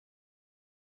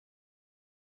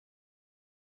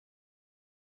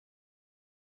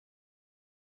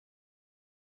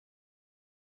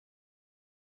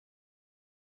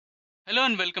Hello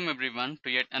and welcome everyone to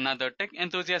yet another tech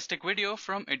enthusiastic video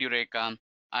from Edureka.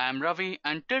 I am Ravi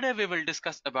and today we will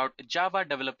discuss about Java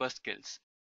developer skills.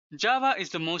 Java is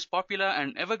the most popular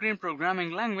and evergreen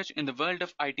programming language in the world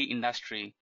of IT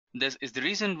industry. This is the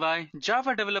reason why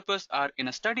Java developers are in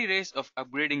a steady race of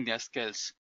upgrading their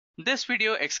skills. This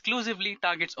video exclusively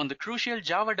targets on the crucial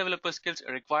Java developer skills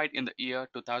required in the year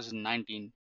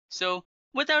 2019. So,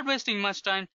 without wasting much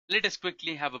time, let us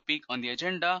quickly have a peek on the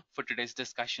agenda for today's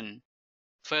discussion.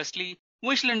 Firstly,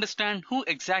 we shall understand who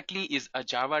exactly is a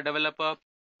Java developer.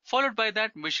 Followed by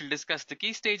that, we shall discuss the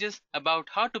key stages about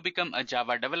how to become a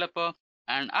Java developer.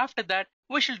 And after that,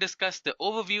 we shall discuss the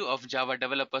overview of Java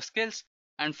developer skills.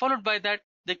 And followed by that,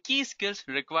 the key skills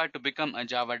required to become a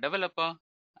Java developer.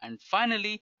 And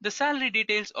finally, the salary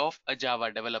details of a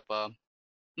Java developer.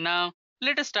 Now,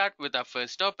 let us start with our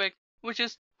first topic, which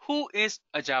is who is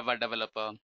a Java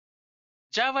developer.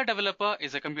 Java developer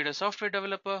is a computer software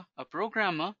developer, a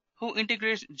programmer who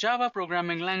integrates Java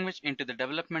programming language into the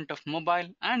development of mobile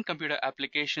and computer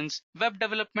applications, web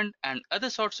development, and other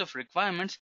sorts of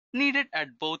requirements needed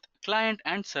at both client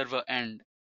and server end.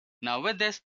 Now with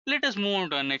this, let us move on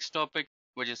to our next topic,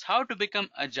 which is how to become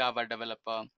a Java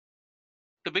developer.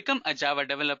 To become a Java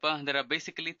developer, there are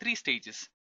basically three stages.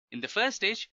 In the first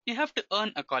stage, you have to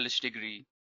earn a college degree.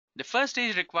 The first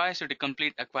stage requires you to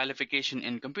complete a qualification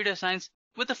in computer science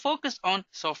with a focus on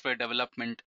software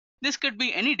development. This could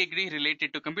be any degree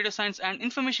related to computer science and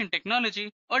information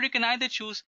technology, or you can either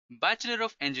choose Bachelor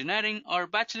of Engineering or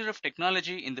Bachelor of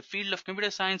Technology in the field of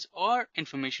computer science or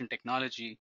information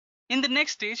technology. In the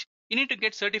next stage, you need to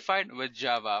get certified with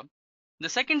Java. The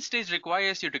second stage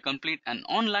requires you to complete an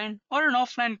online or an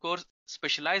offline course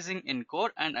specializing in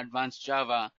core and advanced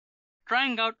Java.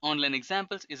 Trying out online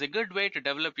examples is a good way to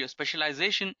develop your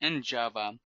specialization in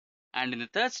Java. And in the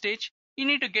third stage, you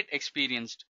need to get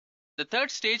experienced. The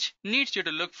third stage needs you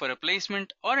to look for a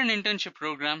placement or an internship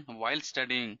program while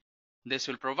studying. This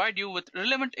will provide you with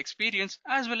relevant experience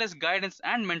as well as guidance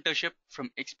and mentorship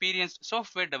from experienced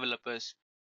software developers.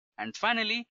 And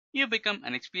finally, you become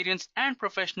an experienced and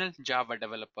professional Java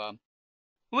developer.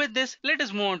 With this, let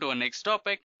us move on to our next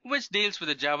topic, which deals with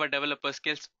the Java developer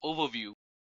skills overview.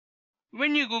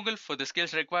 When you Google for the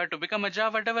skills required to become a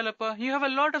Java developer, you have a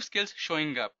lot of skills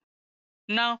showing up.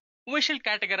 Now, we shall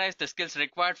categorize the skills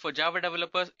required for Java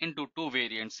developers into two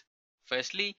variants.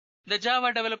 Firstly, the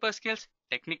Java developer skills,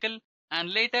 technical,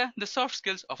 and later the soft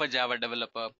skills of a Java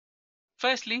developer.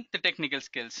 Firstly, the technical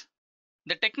skills.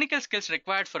 The technical skills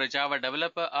required for a Java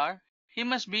developer are, he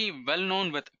must be well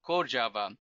known with core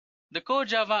Java. The core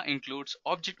Java includes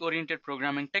object-oriented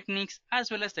programming techniques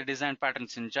as well as the design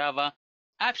patterns in Java,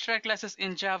 abstract classes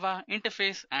in Java,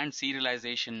 interface, and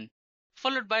serialization.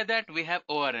 Followed by that, we have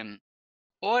ORM.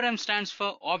 ORM stands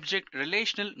for Object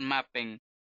Relational Mapping.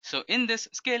 So in this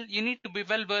skill, you need to be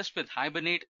well versed with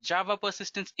Hibernate, Java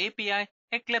Persistence API,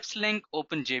 Eclipse Link,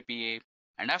 OpenJPA.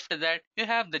 And after that, you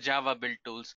have the Java build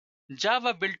tools.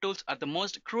 Java build tools are the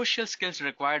most crucial skills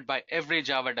required by every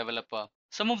Java developer.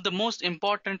 Some of the most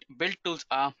important build tools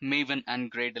are Maven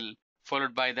and Gradle.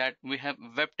 Followed by that, we have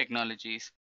web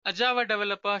technologies. A Java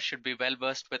developer should be well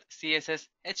versed with CSS,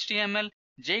 HTML,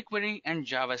 jQuery, and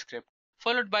JavaScript.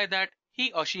 Followed by that,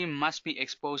 he or she must be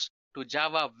exposed to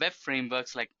Java web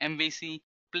frameworks like MVC,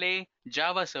 Play,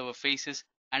 Java Server Faces,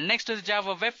 and next to the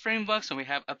Java web frameworks, we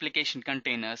have application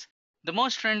containers. The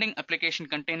most trending application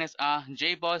containers are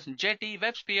JBoss, Jetty,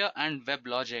 WebSphere, and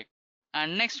WebLogic.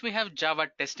 And next we have Java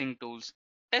testing tools.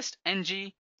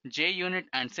 TestNG, JUnit,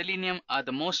 and Selenium are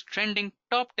the most trending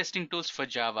top testing tools for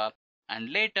Java.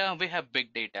 And later we have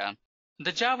big data.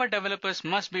 The Java developers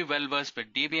must be well versed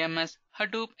with DBMS,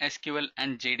 Hadoop, SQL,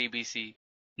 and JDBC.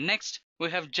 Next, we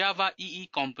have Java EE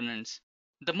components.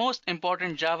 The most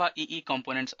important Java EE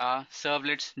components are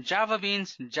Servlets, Java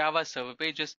Beans, Java Server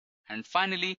Pages, and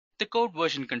finally, the code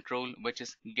version control, which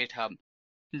is GitHub.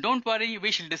 Don't worry, we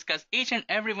shall discuss each and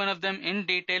every one of them in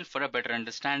detail for a better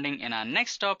understanding in our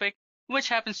next topic, which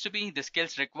happens to be the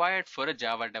skills required for a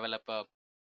Java developer.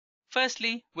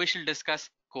 Firstly, we shall discuss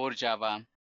core Java.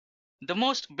 The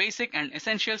most basic and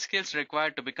essential skills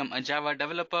required to become a Java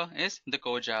developer is the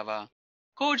core Java.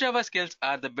 Core Java skills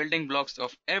are the building blocks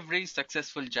of every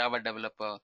successful Java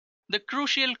developer. The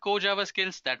crucial core Java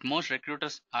skills that most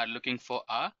recruiters are looking for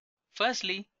are,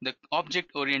 firstly, the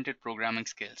object-oriented programming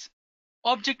skills.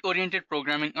 Object-oriented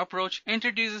programming approach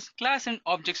introduces class and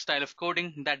object style of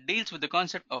coding that deals with the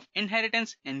concept of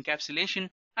inheritance,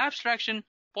 encapsulation, abstraction,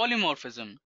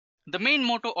 polymorphism. The main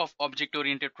motto of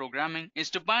object-oriented programming is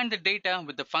to bind the data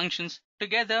with the functions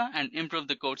together and improve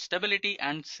the code stability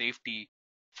and safety.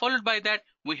 Followed by that,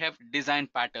 we have design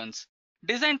patterns.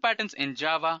 Design patterns in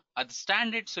Java are the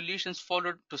standard solutions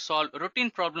followed to solve routine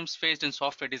problems faced in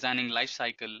software designing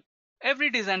lifecycle.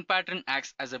 Every design pattern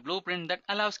acts as a blueprint that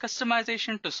allows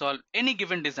customization to solve any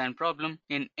given design problem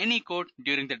in any code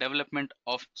during the development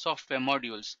of software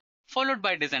modules. Followed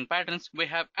by design patterns, we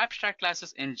have abstract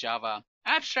classes in Java.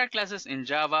 Abstract classes in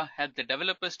Java help the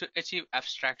developers to achieve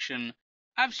abstraction.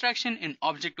 Abstraction in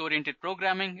object-oriented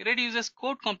programming reduces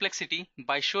code complexity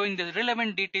by showing the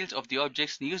relevant details of the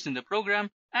objects used in the program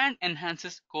and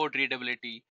enhances code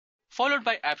readability. Followed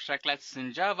by abstract classes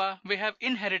in Java, we have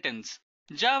inheritance.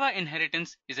 Java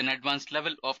inheritance is an advanced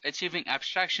level of achieving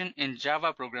abstraction in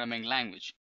Java programming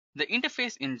language. The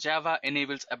interface in Java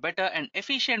enables a better and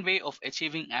efficient way of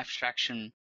achieving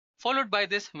abstraction. Followed by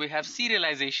this, we have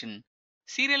serialization.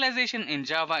 Serialization in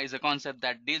Java is a concept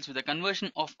that deals with the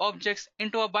conversion of objects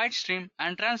into a byte stream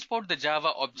and transport the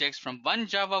Java objects from one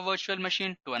Java virtual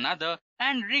machine to another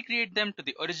and recreate them to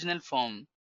the original form.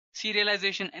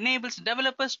 Serialization enables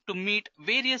developers to meet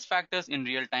various factors in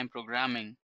real-time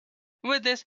programming. With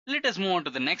this, let us move on to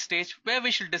the next stage where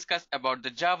we shall discuss about the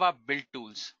Java build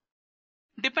tools.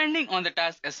 Depending on the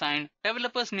task assigned,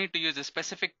 developers need to use a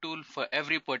specific tool for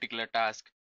every particular task.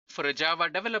 For a Java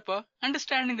developer,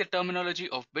 understanding the terminology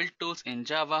of build tools in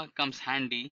Java comes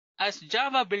handy, as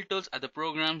Java build tools are the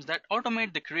programs that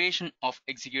automate the creation of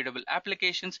executable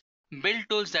applications. Build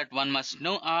tools that one must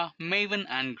know are Maven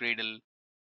and Gradle.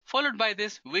 Followed by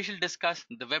this, we shall discuss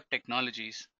the web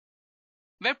technologies.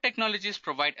 Web technologies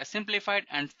provide a simplified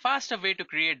and faster way to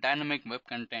create dynamic web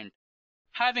content.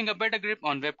 Having a better grip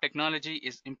on web technology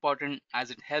is important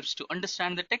as it helps to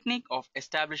understand the technique of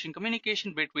establishing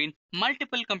communication between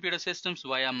multiple computer systems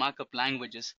via markup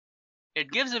languages.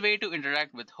 It gives a way to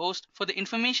interact with hosts for the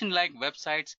information like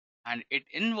websites, and it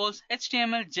involves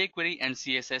HTML, jQuery and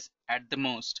CSS at the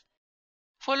most.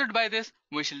 Followed by this,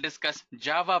 we shall discuss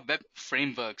Java Web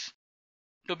Frameworks.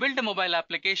 To build a mobile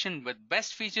application with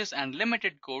best features and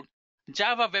limited code,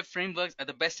 Java Web Frameworks are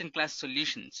the best-in-class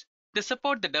solutions. They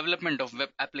support the development of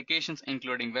web applications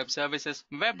including web services,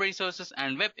 web resources,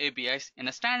 and web APIs in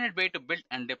a standard way to build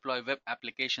and deploy web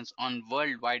applications on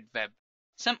World Wide Web.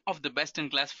 Some of the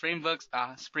best-in-class frameworks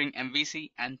are Spring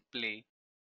MVC and Play.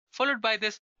 Followed by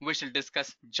this, we shall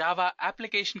discuss Java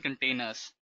Application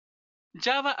Containers.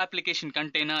 Java Application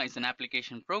Container is an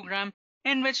application program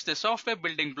in which the software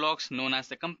building blocks known as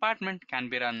the compartment can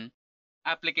be run.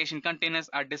 Application containers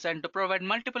are designed to provide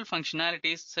multiple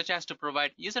functionalities such as to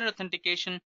provide user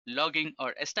authentication, logging,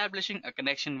 or establishing a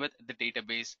connection with the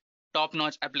database.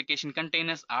 Top-notch application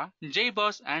containers are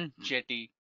JBoss and Jetty.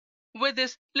 With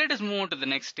this, let us move on to the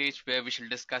next stage where we shall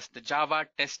discuss the Java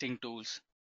testing tools.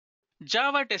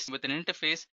 Java tests with an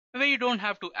interface where you don't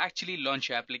have to actually launch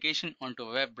your application onto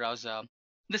a web browser.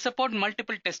 They support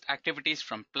multiple test activities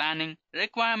from planning,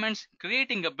 requirements,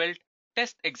 creating a build,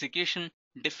 test execution,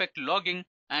 defect logging,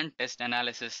 and test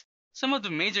analysis. Some of the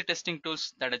major testing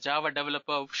tools that a Java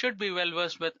developer should be well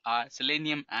versed with are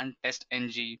Selenium and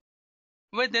TestNG.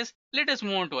 With this, let us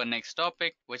move on to our next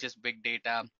topic, which is big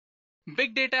data.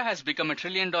 Big data has become a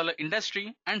trillion-dollar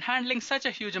industry, and handling such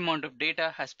a huge amount of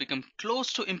data has become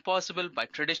close to impossible by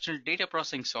traditional data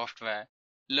processing software.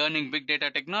 Learning big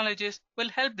data technologies will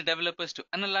help the developers to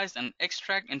analyze and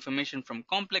extract information from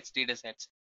complex datasets.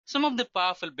 Some of the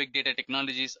powerful big data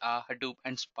technologies are Hadoop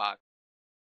and Spark.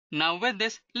 Now with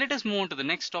this, let us move on to the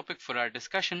next topic for our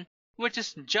discussion, which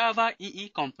is Java EE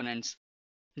components.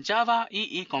 Java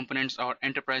EE components or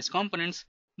enterprise components.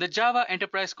 The Java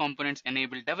enterprise components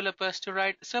enable developers to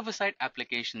write server-side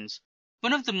applications.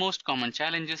 One of the most common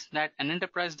challenges that an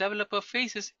enterprise developer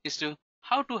faces is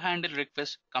how to handle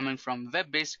requests coming from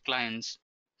web-based clients.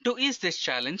 To ease this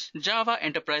challenge, Java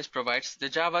Enterprise provides the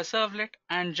Java Servlet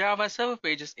and Java Server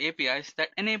Pages APIs that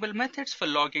enable methods for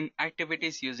logging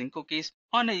activities using cookies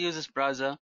on a user's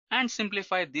browser and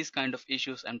simplify these kind of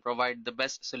issues and provide the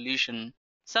best solution.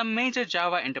 Some major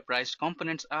Java Enterprise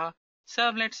components are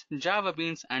Servlets, Java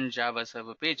Beans, and Java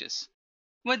Server Pages.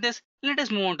 With this, let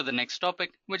us move on to the next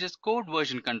topic, which is code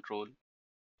version control.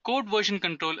 Code version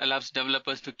control allows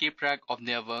developers to keep track of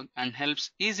their work and helps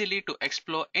easily to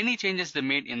explore any changes they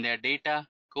made in their data,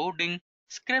 coding,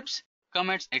 scripts,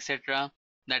 commits, etc.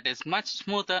 that is much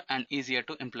smoother and easier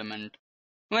to implement.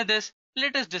 With this,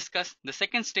 let us discuss the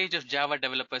second stage of Java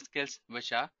developer skills,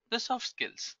 which are the soft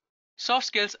skills. Soft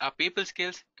skills are people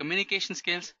skills, communication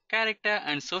skills, character,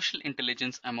 and social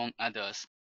intelligence, among others.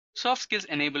 Soft skills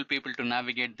enable people to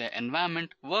navigate their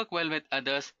environment, work well with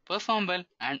others, perform well,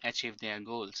 and achieve their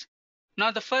goals. Now,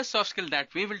 the first soft skill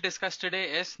that we will discuss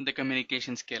today is the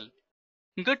communication skill.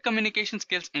 Good communication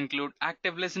skills include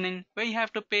active listening, where you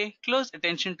have to pay close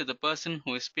attention to the person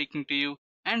who is speaking to you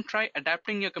and try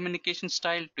adapting your communication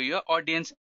style to your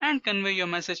audience and convey your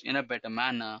message in a better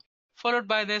manner. Followed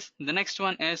by this, the next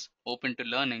one is open to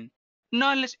learning.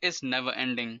 Knowledge is never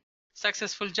ending.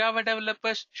 Successful Java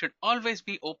developers should always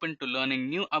be open to learning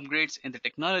new upgrades in the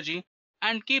technology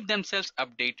and keep themselves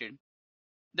updated.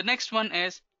 The next one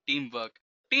is teamwork.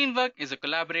 Teamwork is a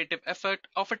collaborative effort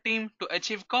of a team to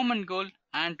achieve common goal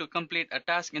and to complete a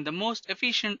task in the most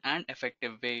efficient and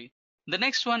effective way. The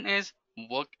next one is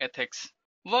work ethics.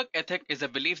 Work ethic is a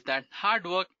belief that hard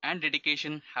work and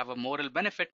dedication have a moral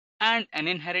benefit and an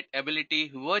inherent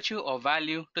ability, virtue, or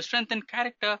value to strengthen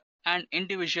character and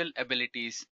individual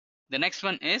abilities. The next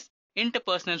one is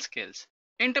interpersonal skills.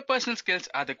 Interpersonal skills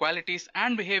are the qualities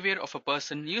and behavior of a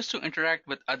person used to interact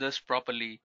with others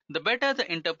properly. The better the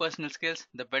interpersonal skills,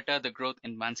 the better the growth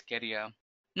in one's career.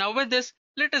 Now, with this,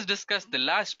 let us discuss the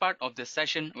last part of this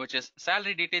session, which is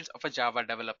salary details of a Java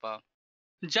developer.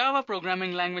 Java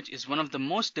programming language is one of the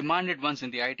most demanded ones in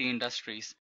the IT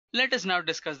industries. Let us now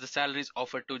discuss the salaries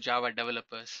offered to Java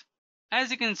developers.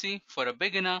 As you can see, for a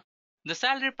beginner, the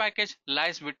salary package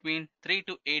lies between 3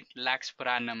 to 8 lakhs per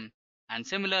annum, and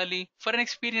similarly, for an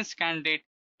experienced candidate,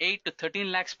 8 to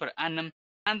 13 lakhs per annum,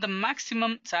 and the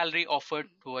maximum salary offered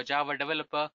to a Java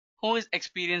developer who is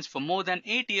experienced for more than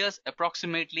 8 years,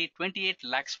 approximately 28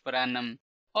 lakhs per annum,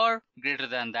 or greater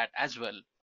than that as well.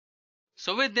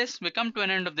 So with this, we come to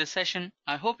an end of this session.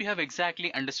 I hope you have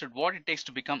exactly understood what it takes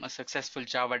to become a successful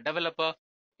Java developer.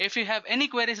 If you have any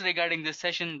queries regarding this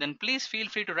session, then please feel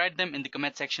free to write them in the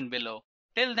comment section below.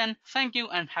 Till then, thank you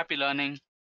and happy learning.